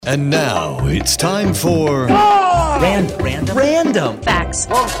And now it's time for Random Facts.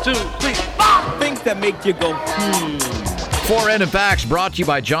 1, 2, 3, 4. Things that make you go, For Random Facts, brought to you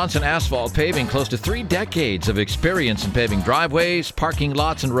by Johnson Asphalt Paving. Close to 3 decades of experience in paving driveways, parking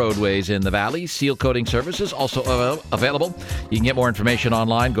lots, and roadways in the valley. Seal coating services also available. You can get more information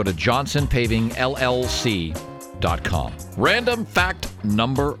online. Go to johnsonpavingllc.com. Random fact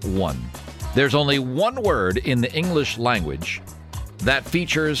number 1. There's only one word in the English language that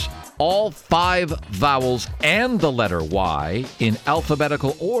features all 5 vowels and the letter Y in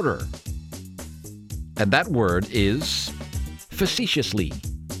alphabetical order. And that word is facetiously.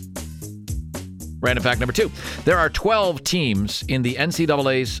 Random fact number 2. There are 12 teams in the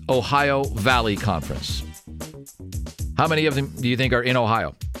NCAA's Ohio Valley Conference. How many of them do you think are in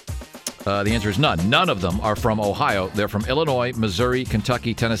Ohio? The answer is none. None of them are from Ohio. They're from Illinois, Missouri,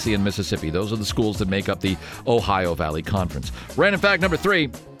 Kentucky, Tennessee, and Mississippi. Those are the schools that make up the Ohio Valley Conference. Random fact number 3.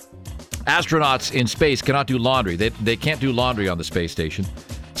 Astronauts in space cannot do laundry. They can't do laundry on the space station.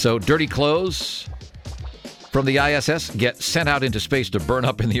 So dirty clothes from the ISS get sent out into space to burn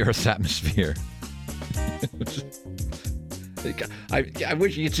up in the Earth's atmosphere. I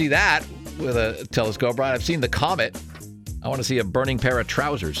wish you could see that with a telescope, right? I've seen the comet. I want to see a burning pair of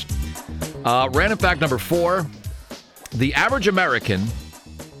trousers. Random fact number 4. The average American,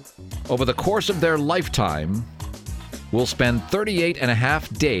 over the course of their lifetime, will spend 38 and a half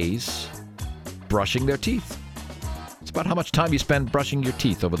days brushing their teeth. It's about how much time you spend brushing your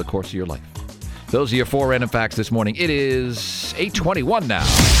teeth over the course of your life. Those are your 4 random facts this morning. It is 8:21 now.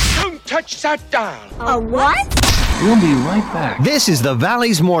 Don't touch that dial. A what? We'll be right back. This is the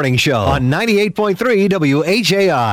Valley's Morning Show on 98.3 WHAI.